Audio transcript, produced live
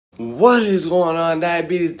What is going on,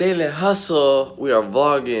 Diabetes Daily Hustle? We are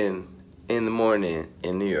vlogging in the morning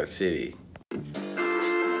in New York City.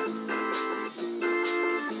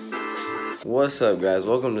 What's up, guys?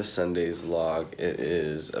 Welcome to Sunday's vlog. It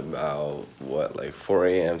is about, what, like 4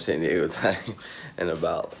 a.m. San Diego time, and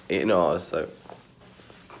about, it's like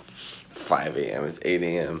 5 a.m. It's 8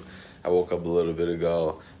 a.m. I woke up a little bit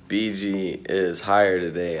ago. BG is higher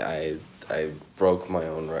today. I broke my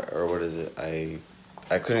own, or what is it?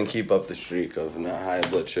 I couldn't keep up the streak of not high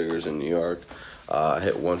blood sugars in New York. I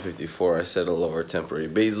hit 154. I set a lower temporary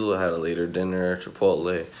basal. I had a later dinner,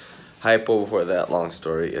 Chipotle, hypo before that. Long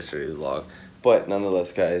story, yesterday's vlog. But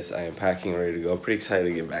nonetheless, guys, I am packing, ready to go. Pretty excited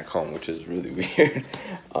to get back home, which is really weird.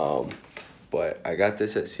 But I got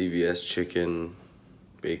this at CVS, chicken,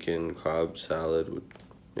 bacon, Cobb salad.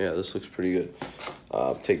 Yeah, this looks pretty good.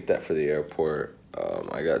 Take that for the airport.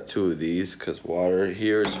 I got 2 of these because water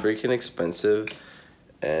here is freaking expensive.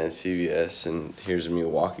 And CVS, and here's me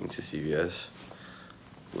walking to CVS,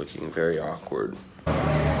 looking very awkward.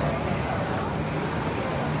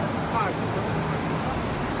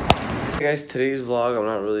 Hey guys, today's vlog,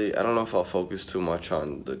 I don't know if I'll focus too much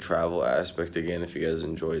on the travel aspect again. If you guys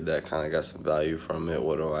enjoyed that, kind of got some value from it.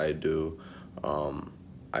 What do?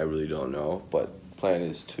 I really don't know, but plan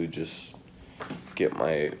is to just get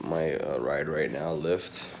my ride right now,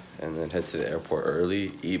 Lyft, and then head to the airport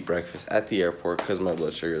early, eat breakfast at the airport because my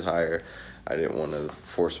blood sugar is higher. I didn't want to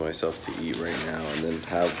force myself to eat right now and then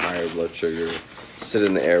have higher blood sugar, sit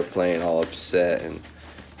in the airplane all upset and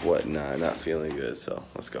whatnot, not feeling good. So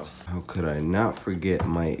let's go. How could I not forget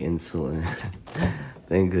my insulin?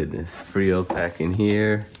 Thank goodness. Frio pack in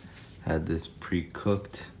here. Had this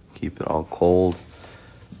pre-cooked, keep it all cold.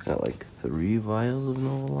 Got like 3 vials of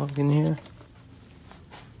Novolog in here.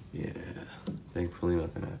 Yeah, thankfully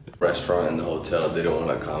nothing happened. Restaurant in the hotel didn't want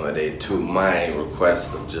to accommodate to my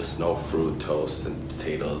request of just no fruit, toast, and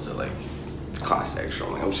potatoes. They're like, it's cost extra.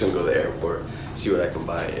 I'm like, I'm just gonna go to the airport, see what I can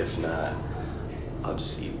buy. If not, I'll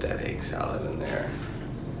just eat that egg salad in there.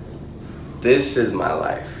 This is my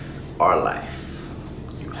life, our life.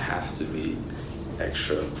 You have to be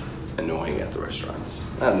extra annoying at the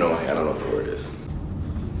restaurants. Not annoying, I don't know what the word is.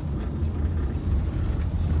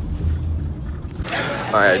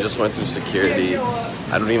 Alright, I just went through security.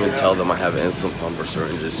 I don't even tell them I have an insulin pump or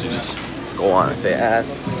syringes. You just go on. If they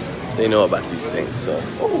ask, they know about these things. So,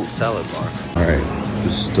 oh, salad bar. Alright,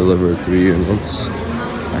 just delivered 3 units.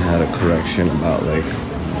 I had a correction about like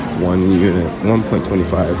 1 unit,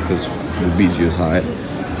 1.25 because the BG was high.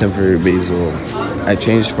 Temporary basal. I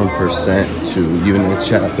changed from percent to units.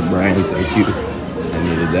 Shout out to Brian, thank you. I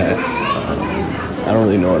needed that. I don't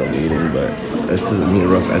really know what I'm eating, but this is a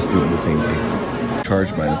rough estimate of the same thing.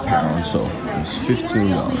 Charged by the pound, so it's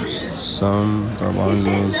 $15. Some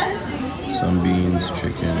garbanzos, some beans,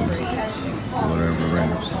 chicken, whatever,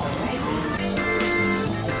 random stuff.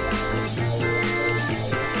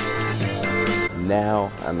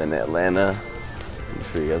 Now I'm in Atlanta. I'll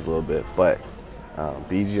show you guys a little bit, but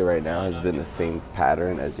BG right now has been the same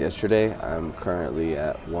pattern as yesterday. I'm currently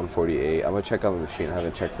at 148. I'm gonna check on the machine. I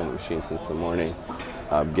haven't checked on the machine since the morning.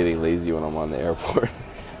 I'm getting lazy when I'm on the airport.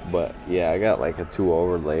 But yeah, I got like a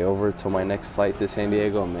 2-hour layover till my next flight to San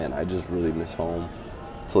Diego. Man, I just really miss home.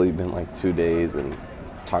 It's only been like 2 days and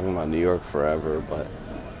talking about New York forever, but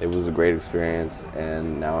it was a great experience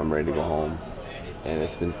and now I'm ready to go home. And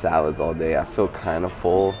it's been salads all day. I feel kind of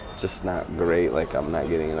full, just not great. Like I'm not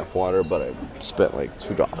getting enough water, but I spent like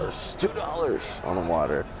 $2 on the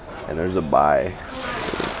water. And there's a buy.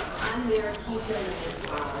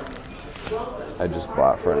 I just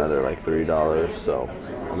bought for another like $3, so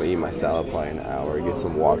I'm gonna eat my salad probably in an hour, get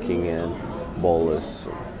some walking in, bolus,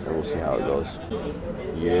 and we'll see how it goes.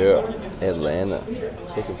 Yeah, Atlanta,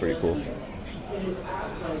 it's looking pretty cool.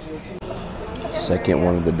 Second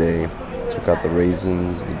one of the day, took out the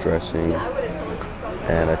raisins, the dressing,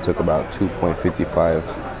 and I took about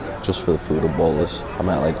 2.55 just for the food of bolus. I'm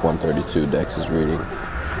at like 132, Dex is reading,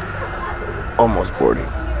 almost 40.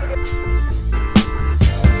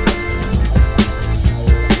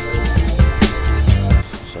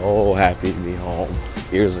 So happy to be home.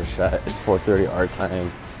 Ears are shut. It's 4:30 our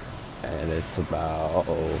time, and it's about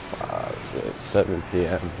 7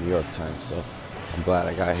 p.m. New York time. So I'm glad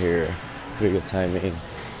I got here. Pretty good timing.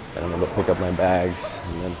 And I'm gonna pick up my bags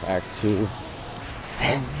and then back to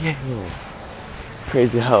San Diego. It's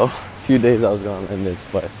crazy how a few days I was gonna end this,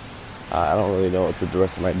 but I don't really know what the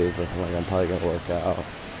rest of my days look like. I'm probably gonna work out.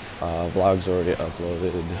 Vlogs already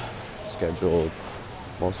uploaded, scheduled.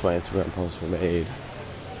 Most of my Instagram posts were made.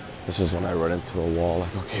 This is when I run into a wall,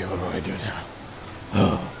 like, okay, what do I do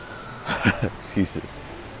now? Excuses.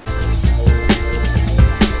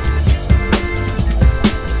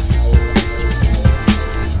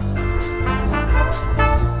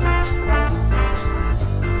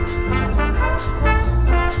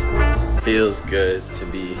 good to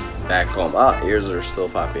be back home. Ah, ears are still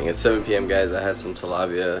popping. It's 7 p.m. guys. I had some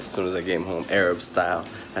tilapia as soon as I came home, Arab style.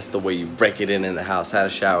 That's the way you break it in the house. Had a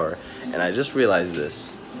shower, and I just realized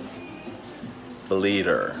this.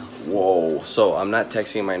 Bleeder. Whoa. So I'm not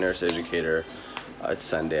texting my nurse educator. It's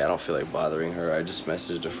Sunday. I don't feel like bothering her. I just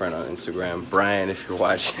messaged a friend on Instagram, Brian, if you're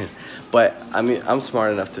watching. But I mean, I'm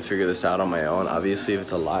smart enough to figure this out on my own. Obviously, if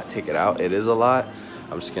it's a lot, take it out. It is a lot.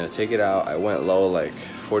 I'm just gonna take it out. I went low like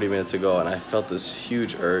 40 minutes ago, and I felt this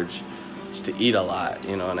huge urge just to eat a lot,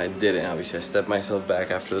 you know, and I didn't. Obviously, I stepped myself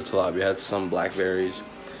back after the tilapia. I had some blackberries,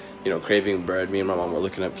 you know, craving bread. Me and my mom were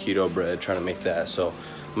looking up keto bread, trying to make that. So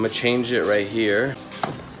I'm gonna change it right here.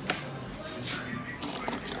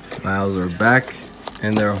 Miles are back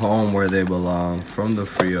in their home where they belong from the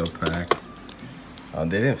Frio pack.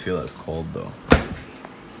 They didn't feel as cold though.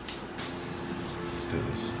 Let's do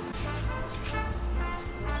this.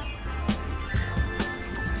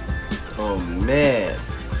 Oh man,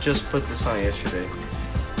 just put this on yesterday.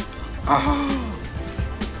 Oh,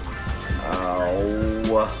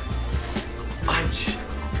 ow. Ouch.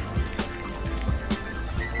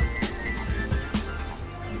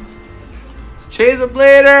 She's a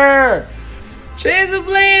bleeder! She's a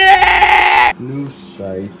bleeder! New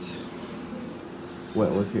site.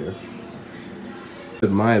 Went with here.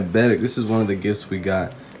 My Diabetic. This is one of the gifts we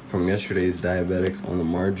got from yesterday's Diabetics on the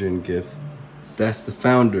margin gift. That's the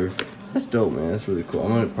founder. That's dope, man. That's really cool. I'm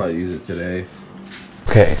gonna probably use it today.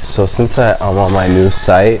 Okay, so since I'm on my new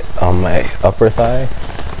site on my upper thigh,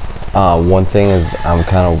 one thing is I'm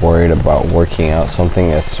kind of worried about working out something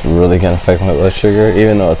that's really gonna affect my blood sugar,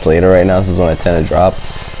 even though it's later right now. This is when I tend to drop.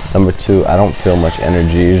 Number two, I don't feel much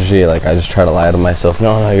energy usually. Like, I just try to lie to myself,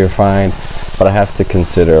 no, you're fine. But I have to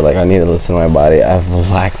consider, like, I need to listen to my body. I've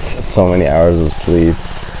lacked so many hours of sleep,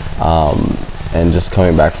 and just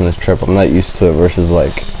coming back from this trip, I'm not used to it versus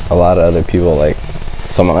like a lot of other people, like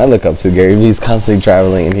someone I look up to, Gary Vee's constantly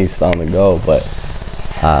traveling and he's on the go, but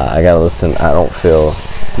I gotta listen. I don't feel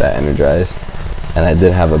that energized, and I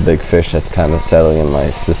did have a big fish that's kind of settling in my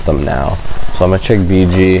system now. So I'm gonna check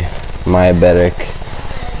BG, my Diabetic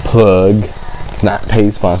plug. It's not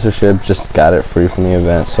paid sponsorship, just got it free from the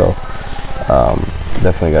event, so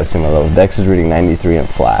definitely gotta see my levels. Dex is reading 93 and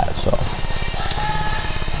flat, so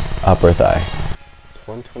upper thigh. It's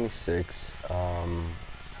 126.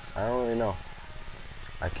 I don't really know.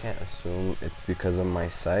 I can't assume it's because of my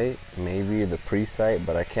site, maybe the pre-site,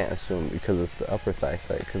 but I can't assume because it's the upper thigh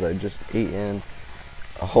site, because I just ate in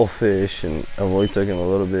a whole fish and I've only taken a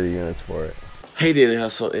little bit of units for it. Hey Daily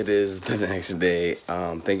Hustle, it is the next day.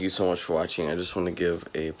 Thank you so much for watching. I just want to give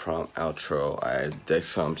a prompt outro. I did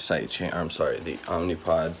some site change, I'm sorry, the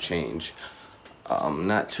Omnipod change.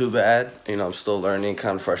 Not too bad, you know, I'm still learning,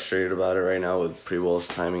 kind of frustrated about it right now with pre-bolus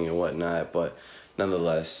timing and whatnot, but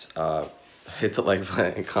nonetheless, hit the like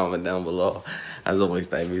button and comment down below. As always,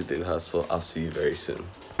 Diabetes Daily Hustle. I'll see you very soon.